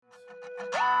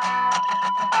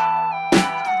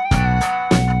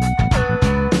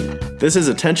This is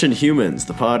Attention Humans,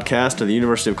 the podcast of the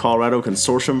University of Colorado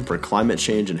Consortium for Climate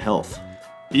Change and Health.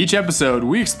 Each episode,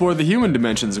 we explore the human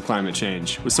dimensions of climate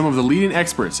change with some of the leading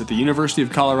experts at the University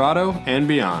of Colorado and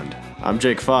beyond. I'm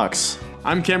Jake Fox.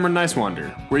 I'm Cameron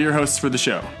Nicewander. We're your hosts for the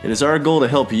show. It is our goal to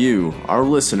help you, our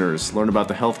listeners, learn about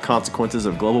the health consequences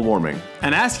of global warming.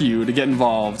 And ask you to get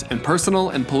involved in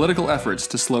personal and political efforts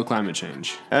to slow climate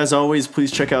change. As always,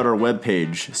 please check out our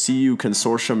webpage,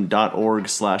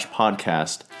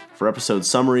 cuconsortium.org/podcast, for episode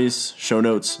summaries, show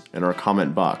notes, and our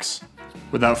comment box.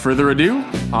 Without further ado,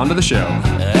 on to the show.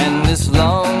 And this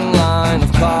long line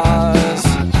of cars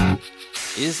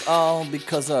is all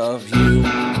because of you.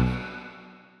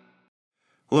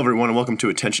 Hello everyone and welcome to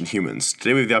Attention Humans.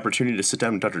 Today we have the opportunity to sit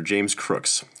down with Dr. James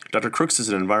Crooks. Dr. Crooks is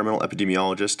an environmental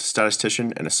epidemiologist,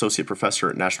 statistician, and associate professor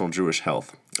at National Jewish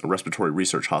Health, a respiratory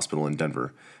research hospital in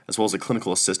Denver, as well as a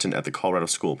clinical assistant at the Colorado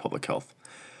School of Public Health.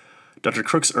 Dr.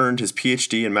 Crooks earned his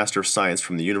PhD and Master of Science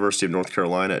from the University of North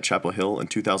Carolina at Chapel Hill in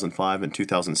 2005 and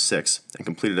 2006, and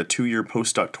completed a 2-year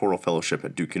postdoctoral fellowship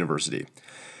at Duke University.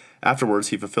 Afterwards,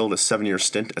 he fulfilled a 7-year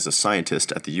stint as a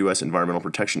scientist at the U.S. Environmental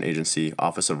Protection Agency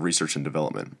Office of Research and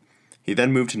Development. He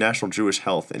then moved to National Jewish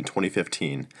Health in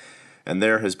 2015, and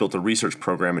there has built a research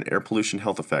program in air pollution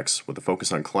health effects with a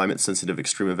focus on climate-sensitive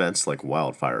extreme events like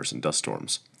wildfires and dust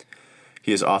storms. He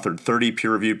has authored 30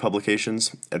 peer-reviewed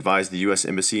publications, advised the U.S.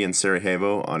 Embassy in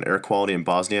Sarajevo on air quality in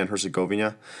Bosnia and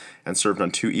Herzegovina, and served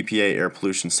on 2 EPA air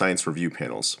pollution science review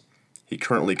panels. He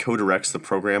currently co-directs the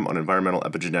program on environmental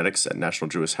epigenetics at National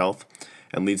Jewish Health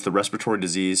and leads the Respiratory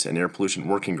Disease and Air Pollution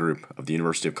Working Group of the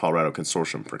University of Colorado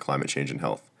Consortium for Climate Change and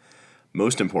Health.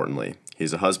 Most importantly, he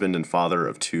is a husband and father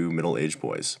of 2 middle-aged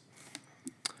boys.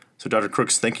 So, Dr.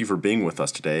 Crooks, thank you for being with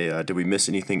us today. Did we miss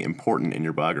anything important in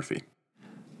your biography?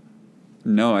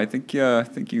 No, I think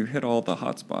you hit all the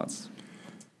hot spots.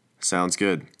 Sounds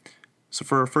good. So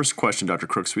for our first question, Dr.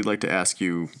 Crooks, we'd like to ask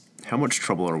you, how much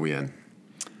trouble are we in?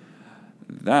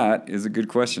 That is a good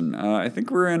question. I think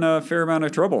we're in a fair amount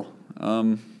of trouble.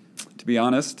 To be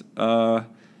honest,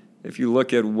 if you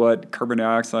look at what carbon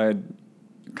dioxide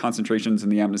concentrations in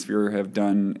the atmosphere have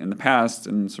done in the past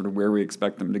and sort of where we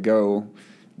expect them to go,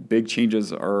 big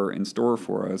changes are in store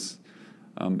for us.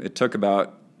 It took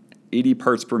about 80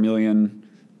 parts per million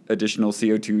additional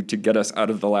CO2 to get us out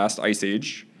of the last ice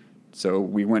age. So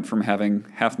we went from having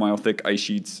half-mile thick ice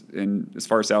sheets in as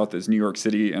far south as New York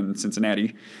City and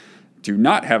Cincinnati to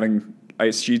not having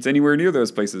ice sheets anywhere near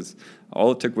those places.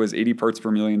 All it took was 80 parts per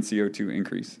million CO2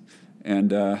 increase.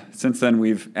 And since then,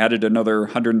 we've added another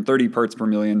 130 parts per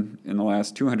million in the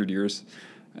last 200 years.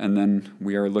 And then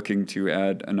we are looking to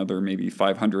add another maybe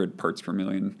 500 parts per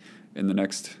million in the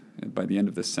next, by the end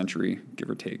of this century, give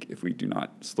or take, if we do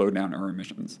not slow down our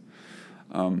emissions.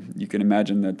 You can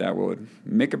imagine that would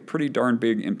make a pretty darn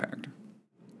big impact.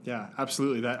 Yeah,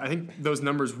 absolutely. I think those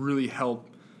numbers really help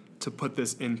to put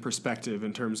this in perspective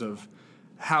in terms of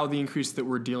how the increase that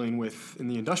we're dealing with in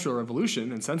the Industrial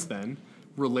Revolution and since then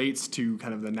relates to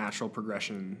kind of the natural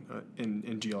progression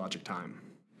in geologic time.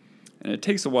 And it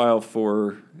takes a while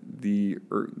for the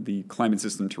climate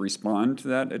system to respond to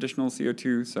that additional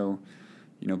CO2. So,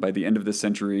 by the end of this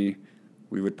century,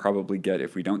 we would probably get,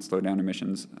 if we don't slow down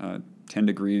emissions, 10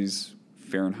 degrees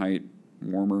Fahrenheit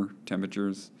warmer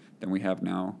temperatures than we have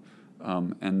now.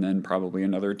 And then probably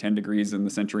another 10 degrees in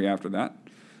the century after that.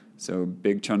 So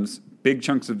big chunks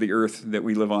of the Earth that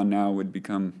we live on now would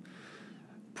become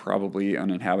probably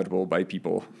uninhabitable by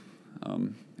people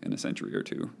in a century or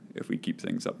two if we keep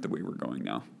things up the way we're going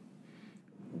now.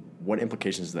 What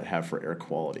implications does that have for air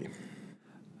quality?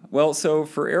 Well, so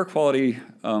for air quality,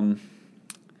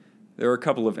 there are a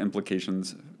couple of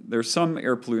implications. There's some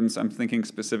air pollutants. I'm thinking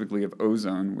specifically of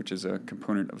ozone, which is a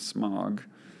component of smog.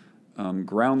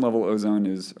 Ground level ozone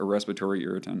is a respiratory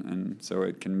irritant, and so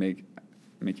it can make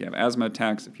you have asthma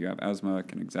attacks. If you have asthma, it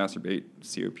can exacerbate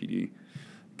COPD. It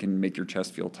can make your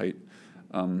chest feel tight.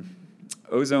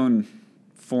 Ozone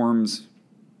forms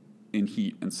in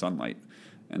heat and sunlight,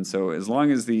 and so as long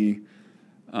as the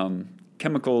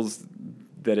chemicals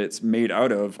that it's made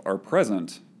out of are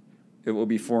present, it will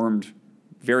be formed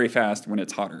very fast when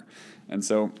it's hotter. And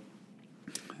so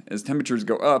as temperatures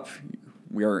go up,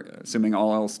 we are assuming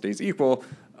all else stays equal,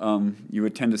 you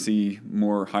would tend to see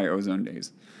more high ozone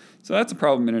days. So that's a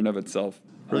problem in and of itself.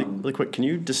 Really quick, can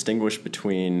you distinguish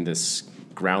between this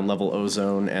ground level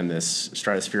ozone and this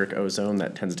stratospheric ozone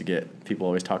that tends to get, people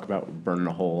always talk about burning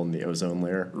a hole in the ozone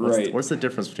layer? What's the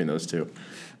difference between those two?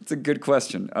 It's a good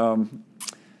question.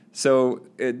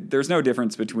 There's no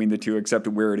difference between the two except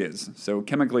where it is. So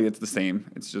chemically it's the same.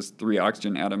 It's just 3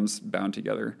 oxygen atoms bound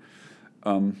together.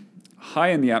 High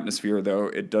in the atmosphere, though,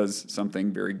 it does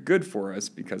something very good for us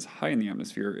because high in the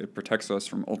atmosphere, it protects us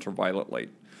from ultraviolet light.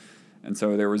 And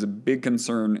so there was a big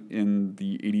concern in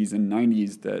the 80s and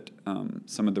 90s that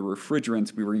some of the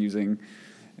refrigerants we were using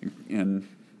in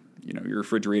your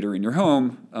refrigerator in your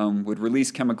home would release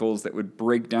chemicals that would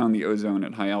break down the ozone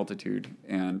at high altitude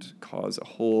and cause a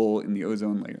hole in the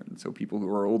ozone layer. And so people who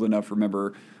are old enough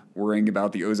remember worrying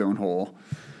about the ozone hole.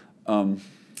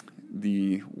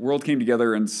 The world came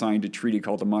together and signed a treaty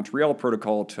called the Montreal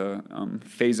Protocol to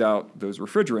phase out those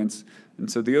refrigerants.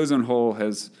 And so the ozone hole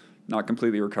has not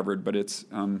completely recovered, but it's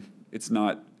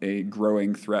not a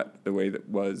growing threat the way that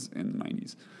was in the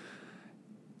 90s.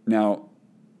 Now,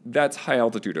 that's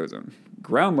high-altitude ozone.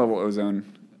 Ground-level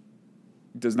ozone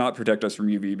does not protect us from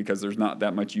UV because there's not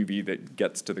that much UV that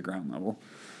gets to the ground level.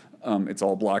 It's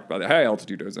all blocked by the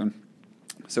high-altitude ozone.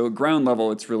 So at ground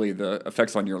level, it's really the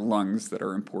effects on your lungs that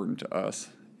are important to us,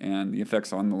 and the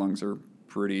effects on the lungs are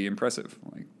pretty impressive.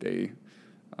 Like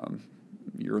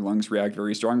your lungs react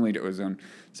very strongly to ozone.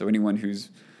 So anyone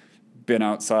who's been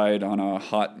outside on a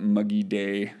hot, muggy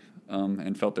day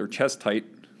and felt their chest tight,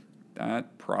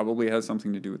 that probably has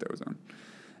something to do with ozone.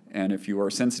 And if you are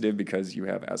sensitive because you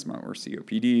have asthma or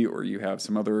COPD or you have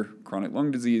some other chronic lung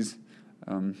disease,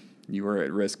 you are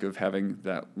at risk of having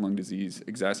that lung disease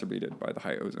exacerbated by the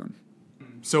high ozone.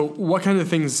 So what kind of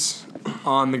things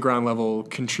on the ground level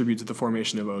contribute to the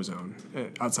formation of ozone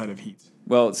outside of heat?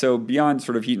 Well, so beyond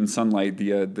sort of heat and sunlight,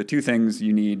 the two things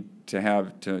you need to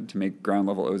have to make ground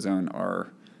level ozone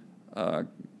are a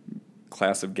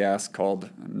class of gas called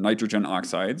nitrogen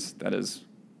oxides. That is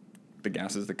the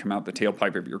gases that come out the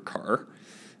tailpipe of your car.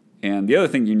 And the other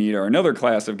thing you need are another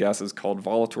class of gases called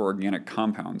volatile organic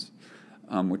compounds,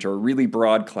 which are a really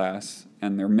broad class,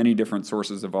 and there are many different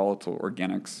sources of volatile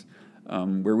organics.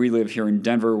 Where we live here in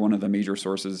Denver, one of the major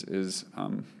sources is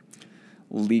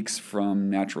leaks from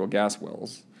natural gas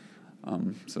wells.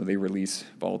 So they release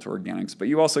volatile organics. But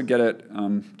you also get it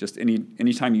just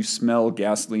anytime you smell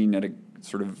gasoline at a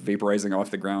sort of vaporizing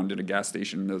off the ground at a gas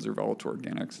station, those are volatile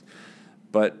organics.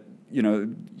 But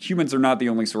humans are not the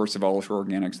only source of volatile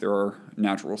organics. There are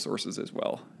natural sources as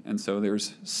well. And so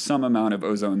there's some amount of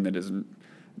ozone that is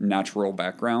natural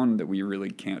background that we really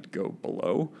can't go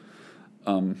below.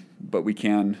 But we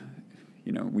can,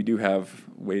 we do have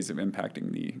ways of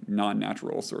impacting the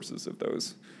non-natural sources of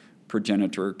those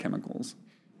progenitor chemicals.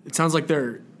 It sounds like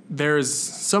there's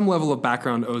some level of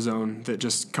background ozone that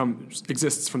just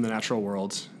exists from the natural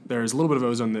world. There's a little bit of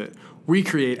ozone that we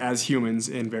create as humans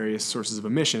in various sources of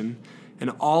emission, and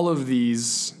all of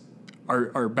these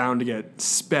are bound to get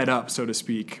sped up, so to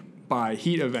speak, by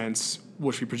heat events,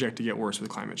 which we project to get worse with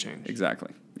climate change.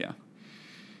 Exactly, yeah.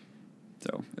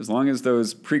 So as long as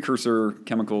those precursor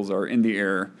chemicals are in the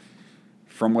air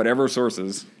from whatever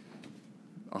sources,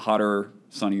 a hotter,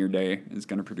 sunnier day is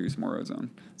going to produce more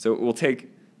ozone. So it will take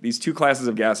these two classes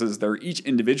of gases that are each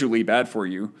individually bad for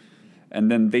you, and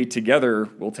then they together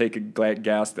will take a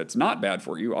gas that's not bad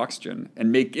for you, oxygen,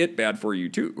 and make it bad for you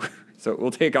too. So it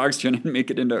will take oxygen and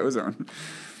make it into ozone.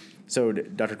 So,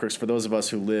 Dr. Crooks, for those of us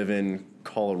who live in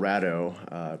Colorado,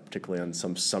 particularly on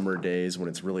some summer days when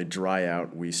it's really dry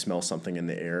out, we smell something in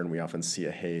the air, and we often see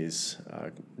a haze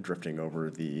drifting over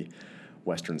the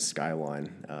western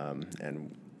skyline.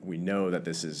 And we know that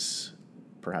this is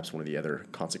perhaps one of the other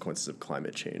consequences of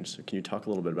climate change. So can you talk a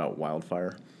little bit about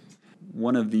wildfire?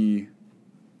 One of the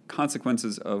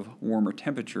consequences of warmer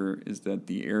temperature is that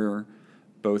the air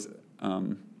both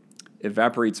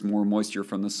evaporates more moisture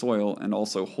from the soil and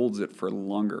also holds it for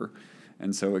longer.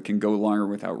 And so it can go longer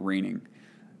without raining.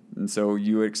 And so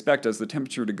you would expect as the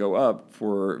temperature to go up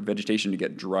for vegetation to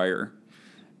get drier.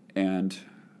 And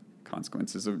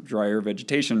consequences of drier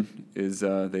vegetation is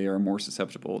they are more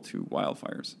susceptible to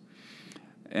wildfires.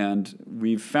 And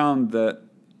we've found that,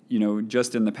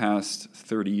 just in the past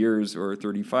 30 years or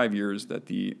 35 years, that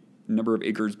the number of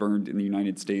acres burned in the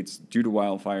United States due to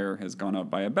wildfire has gone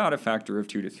up by about a factor of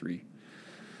 2 to 3.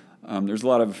 There's a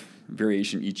lot of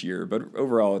variation each year, but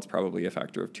overall it's probably a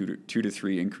factor of 2 to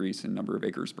 3 increase in number of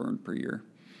acres burned per year.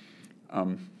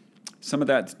 Some of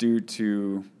that's due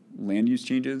to land use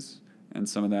changes, and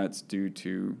some of that's due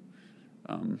to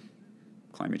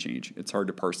climate change. It's hard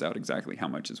to parse out exactly how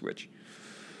much is which.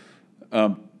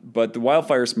 But the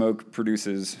wildfire smoke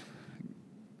produces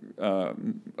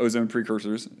ozone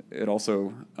precursors. It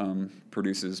also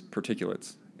produces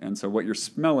particulates. And so what you're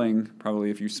smelling, probably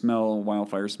if you smell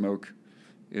wildfire smoke,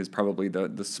 is probably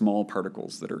the small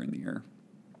particles that are in the air.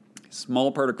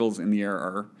 Small particles in the air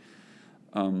are,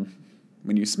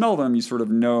 when you smell them, you sort of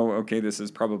know, okay, this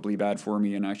is probably bad for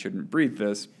me and I shouldn't breathe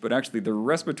this. But actually the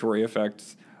respiratory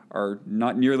effects are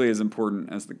not nearly as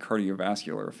important as the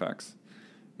cardiovascular effects.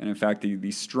 And in fact,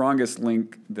 the strongest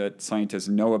link that scientists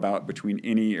know about between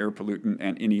any air pollutant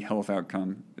and any health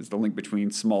outcome is the link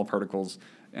between small particles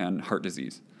and heart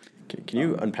disease. Can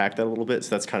you unpack that a little bit?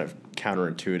 So that's kind of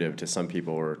counterintuitive to some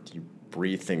people, or you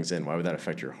breathe things in. Why would that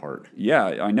affect your heart? Yeah,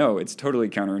 I know. It's totally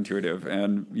counterintuitive.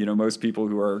 And, most people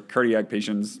who are cardiac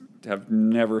patients have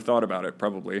never thought about it,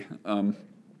 probably.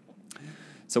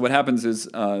 So what happens is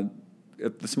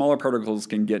if the smaller particles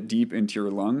can get deep into your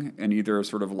lung and either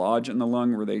sort of lodge in the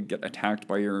lung where they get attacked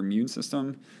by your immune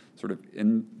system, sort of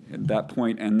in at that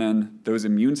point, and then those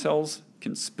immune cells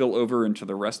can spill over into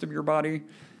the rest of your body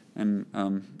and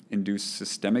induce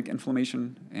systemic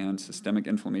inflammation. And systemic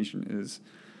inflammation is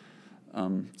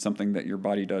something that your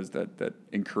body does that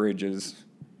encourages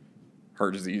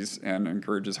heart disease and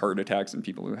encourages heart attacks in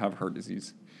people who have heart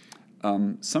disease.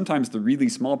 Sometimes the really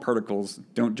small particles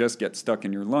don't just get stuck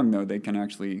in your lung, though. They can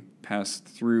actually pass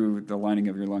through the lining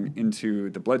of your lung into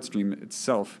the bloodstream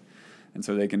itself. And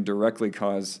so they can directly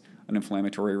cause an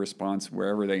inflammatory response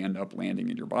wherever they end up landing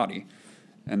in your body.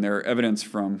 And there are evidence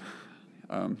from,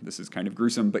 this is kind of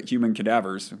gruesome, but human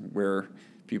cadavers, where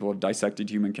people have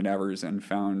dissected human cadavers and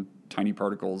found tiny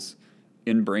particles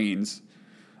in brains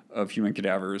of human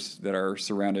cadavers that are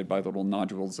surrounded by little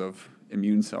nodules of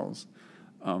immune cells.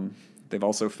 They've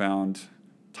also found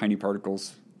tiny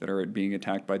particles that are being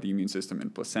attacked by the immune system in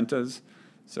placentas.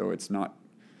 So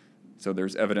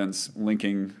there's evidence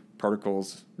linking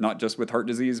particles not just with heart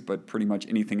disease, but pretty much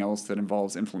anything else that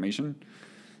involves inflammation.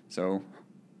 So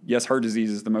yes, heart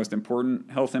disease is the most important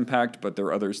health impact, but there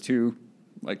are others too,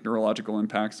 like neurological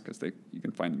impacts, because you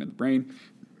can find them in the brain.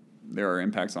 There are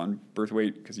impacts on birth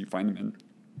weight because you find them in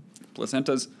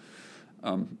placentas.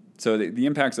 So the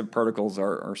impacts of particles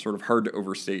are sort of hard to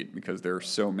overstate because there are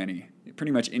so many.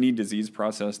 Pretty much any disease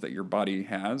process that your body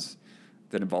has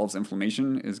that involves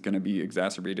inflammation is going to be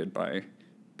exacerbated by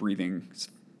breathing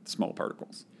small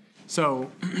particles.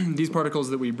 So these particles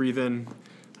that we breathe in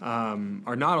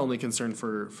are not only concerned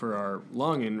for our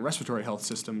lung and respiratory health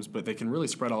systems, but they can really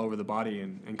spread all over the body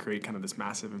and create kind of this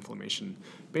massive inflammation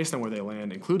based on where they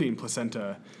land, including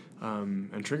placenta,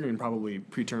 and triggering probably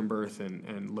preterm birth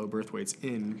and low birth weights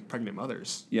in pregnant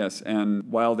mothers. Yes, and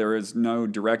while there is no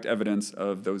direct evidence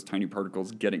of those tiny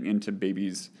particles getting into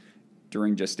babies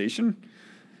during gestation,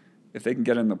 if they can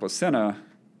get in the placenta,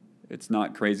 it's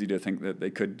not crazy to think that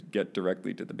they could get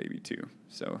directly to the baby too.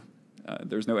 So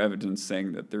there's no evidence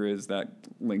saying that there is that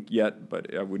link yet,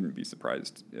 but I wouldn't be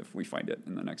surprised if we find it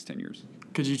in the next 10 years.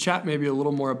 Could you chat maybe a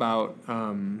little more about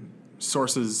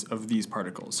sources of these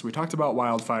particles? So we talked about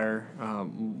wildfire.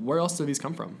 Where else do these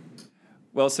come from?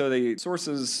 Well, so the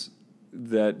sources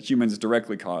that humans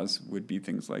directly cause would be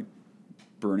things like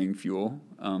burning fuel,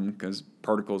 because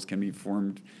particles can be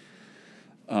formed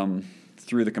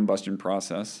through the combustion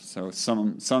process. So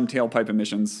some tailpipe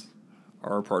emissions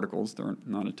are particles. They're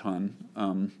not a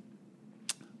ton.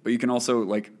 But you can also,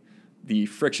 like, the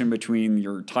friction between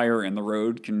your tire and the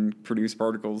road can produce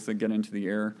particles that get into the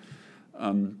air.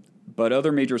 But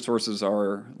other major sources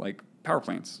are like power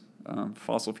plants,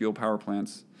 fossil fuel power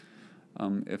plants.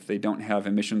 If they don't have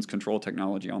emissions control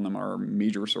technology on them, are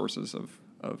major sources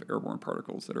of airborne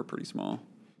particles that are pretty small.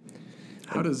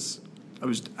 How does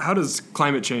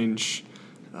climate change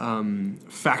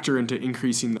factor into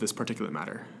increasing this particulate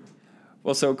matter?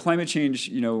 Well, so climate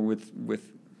change,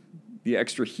 with the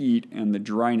extra heat and the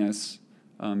dryness,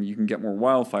 you can get more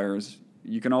wildfires.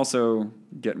 You can also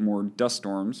get more dust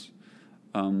storms.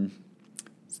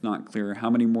 It's not clear how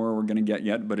many more we're going to get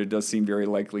yet, but it does seem very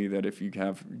likely that if you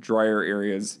have drier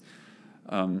areas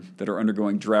that are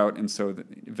undergoing drought, and so the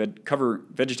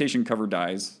vegetation cover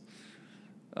dies,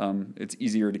 it's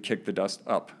easier to kick the dust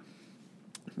up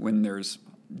when there's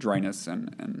dryness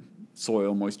and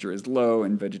soil moisture is low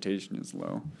and vegetation is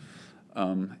low.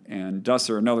 And dust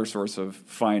are another source of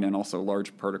fine and also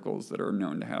large particles that are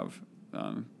known to have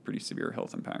pretty severe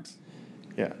health impacts.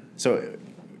 Yeah. So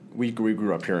we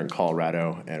grew up here in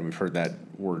Colorado, and we've heard that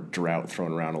word drought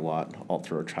thrown around a lot all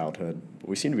through our childhood. But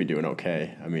we seem to be doing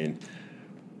okay. I mean,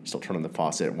 still turn on the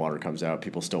faucet, water comes out,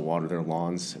 people still water their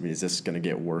lawns. I mean, is this going to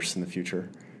get worse in the future?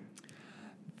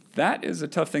 That is a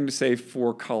tough thing to say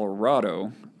for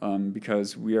Colorado,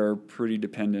 because we are pretty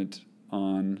dependent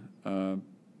on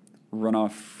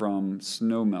runoff from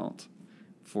snowmelt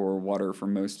for water for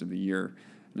most of the year.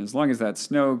 And as long as that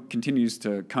snow continues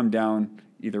to come down,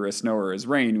 either as snow or as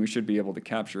rain, we should be able to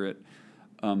capture it.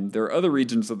 There are other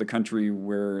regions of the country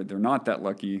where they're not that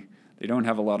lucky. They don't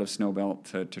have a lot of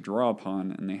snowmelt to draw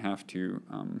upon, and they have to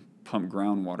pump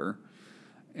groundwater.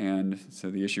 And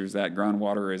so the issue is that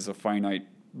groundwater is a finite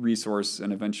resource,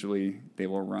 and eventually they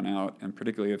will run out. And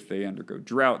particularly if they undergo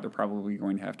drought, they're probably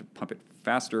going to have to pump it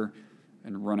faster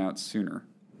and run out sooner.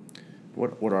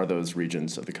 What are those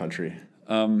regions of the country?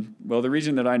 Well, the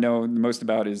region that I know the most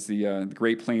about is the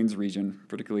Great Plains region,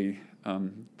 particularly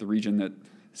the region that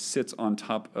sits on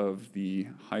top of the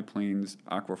High Plains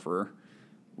Aquifer,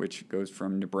 which goes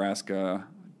from Nebraska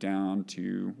down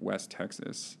to West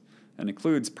Texas and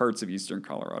includes parts of eastern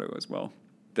Colorado as well.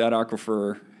 That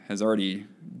aquifer has already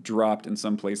dropped in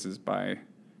some places by,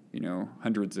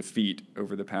 hundreds of feet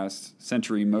over the past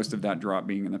century, most of that drop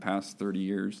being in the past 30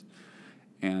 years.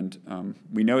 And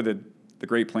we know that the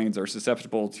Great Plains are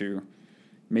susceptible to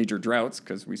major droughts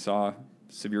because we saw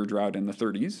severe drought in the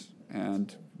 30s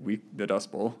and the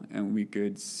Dust Bowl, and we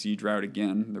could see drought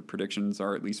again. The predictions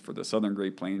are, at least for the southern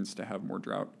Great Plains, to have more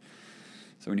drought.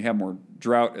 So when you have more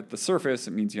drought at the surface,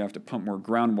 it means you have to pump more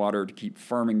groundwater to keep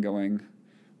farming going.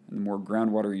 And the more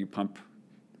groundwater you pump,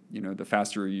 the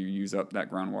faster you use up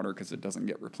that groundwater because it doesn't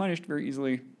get replenished very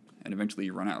easily, and eventually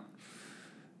you run out.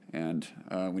 And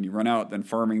when you run out, then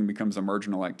farming becomes a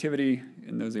marginal activity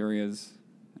in those areas.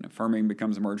 And if farming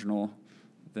becomes marginal,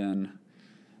 then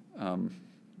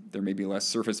there may be less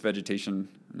surface vegetation,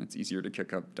 and it's easier to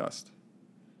kick up dust.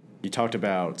 You talked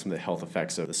about some of the health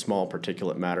effects of the small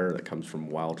particulate matter that comes from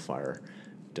wildfire.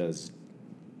 Does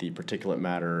the particulate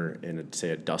matter in, say,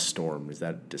 a dust storm, is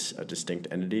that a distinct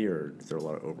entity, or is there a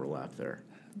lot of overlap there?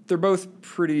 They're both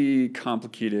pretty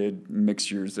complicated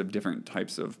mixtures of different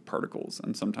types of particles,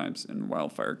 and sometimes, in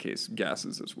wildfire case,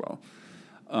 gases as well.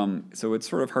 So it's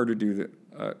sort of hard to do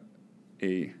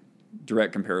a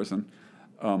direct comparison.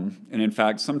 And in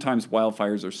fact, sometimes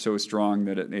wildfires are so strong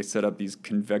that they set up these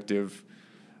convective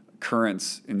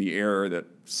currents in the air that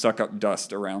suck up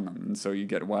dust around them, and so you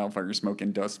get wildfire smoke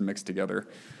and dust mixed together.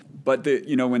 But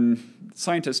when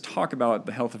scientists talk about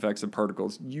the health effects of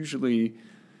particles, usually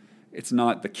it's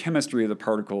not the chemistry of the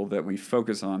particle that we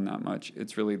focus on that much.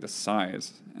 It's really the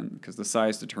size, and because the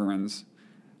size determines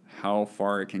how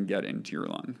far it can get into your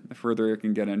lung. The further it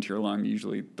can get into your lung,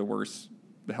 usually the worse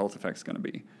the health effect's going to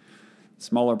be.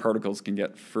 Smaller particles can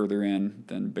get further in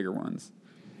than bigger ones.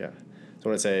 Yeah. So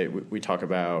I want to say we talk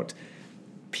about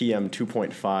PM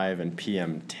 2.5 and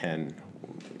PM 10.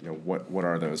 What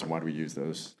are those and why do we use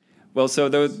those? Well, so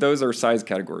those are size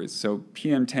categories. So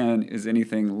PM 10 is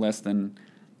anything less than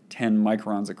 10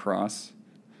 microns across,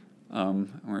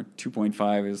 or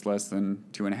 2.5 is less than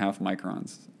 2.5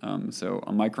 microns. So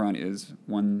a micron is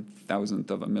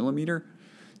 1,000th of a millimeter.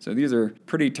 So these are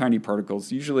pretty tiny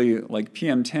particles. Usually, like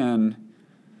PM 10,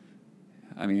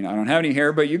 I don't have any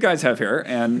hair, but you guys have hair,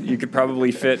 and you could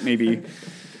probably fit maybe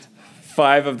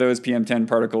 5 of those PM 10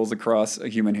 particles across a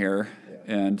human hair,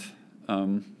 and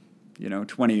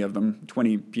 20 of them,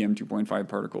 20 PM 2.5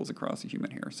 particles across a human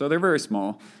hair. So they're very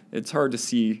small. It's hard to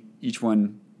see each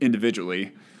one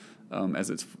individually,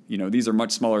 as it's, these are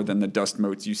much smaller than the dust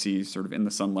motes you see sort of in the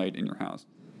sunlight in your house.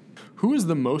 Who is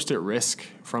the most at risk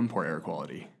from poor air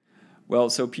quality?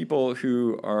 Well, so people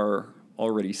who are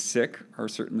already sick are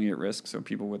certainly at risk. So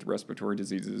people with respiratory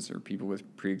diseases or people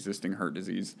with pre-existing heart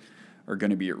disease are going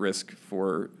to be at risk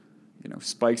for,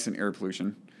 spikes in air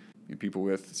pollution. People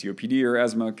with COPD or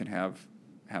asthma can have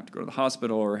to go to the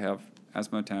hospital or have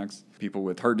asthma attacks. People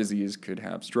with heart disease could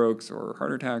have strokes or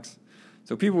heart attacks.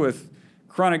 So people with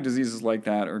chronic diseases like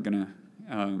that are going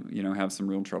to, have some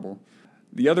real trouble.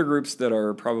 The other groups that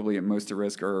are probably at most at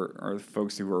risk are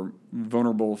folks who are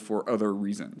vulnerable for other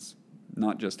reasons,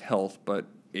 not just health, but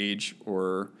age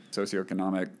or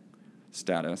socioeconomic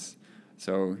status.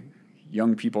 So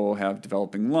young people have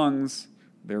developing lungs.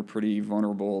 They're pretty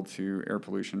vulnerable to air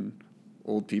pollution.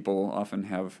 Old people often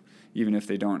have, even if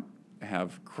they don't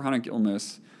have chronic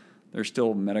illness, they're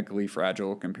still medically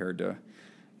fragile compared to,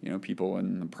 people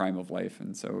in the prime of life,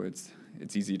 and so it's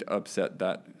easy to upset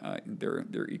that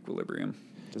their equilibrium.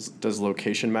 Does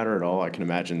location matter at all? I can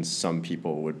imagine some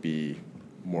people would be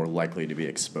more likely to be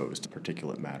exposed to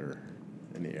particulate matter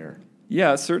in the air.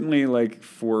 Yeah, certainly, like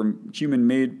for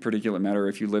human-made particulate matter,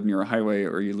 if you live near a highway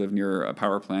or you live near a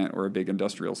power plant or a big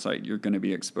industrial site, you're going to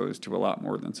be exposed to a lot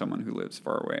more than someone who lives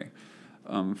far away.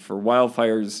 For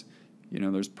wildfires,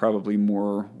 there's probably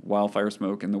more wildfire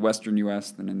smoke in the western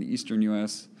U.S. than in the eastern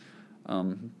U.S.,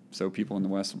 so people in the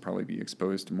West will probably be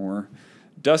exposed to more.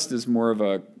 Dust is more of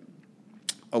a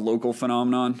local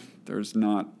phenomenon. There's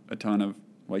not a ton of,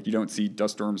 you don't see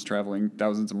dust storms traveling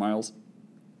thousands of miles.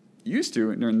 Used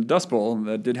to during the Dust Bowl,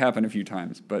 that did happen a few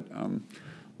times, but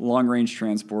long-range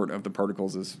transport of the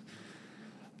particles is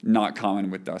not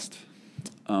common with dust.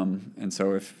 And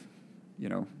so if,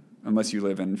 unless you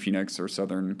live in Phoenix or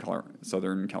Southern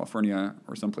California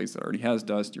or someplace that already has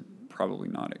dust, you're probably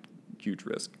not huge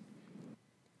risk.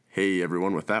 Hey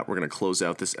everyone, with that, we're going to close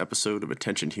out this episode of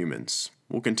Attention Humans.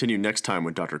 We'll continue next time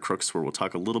with Dr. Crooks, where we'll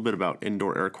talk a little bit about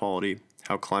indoor air quality,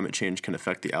 how climate change can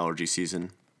affect the allergy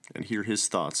season, and hear his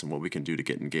thoughts on what we can do to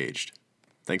get engaged.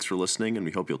 Thanks for listening, and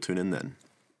we hope you'll tune in then.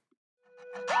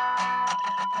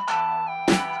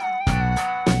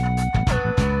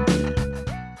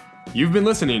 You've been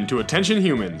listening to Attention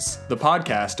Humans, the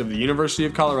podcast of the University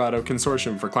of Colorado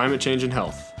Consortium for Climate Change and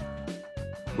Health.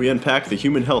 We unpack the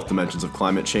human health dimensions of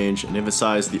climate change and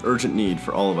emphasize the urgent need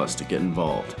for all of us to get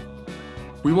involved.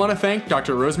 We want to thank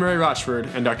Dr. Rosemary Rochford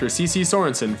and Dr. C.C.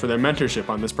 Sorensen for their mentorship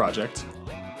on this project.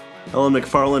 Ellen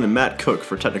McFarland and Matt Cook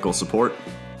for technical support.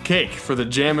 Cake for the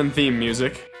jam and theme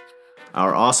music.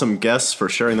 Our awesome guests for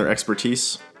sharing their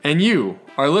expertise. And you,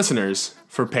 our listeners,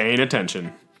 for paying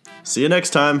attention. See you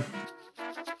next time.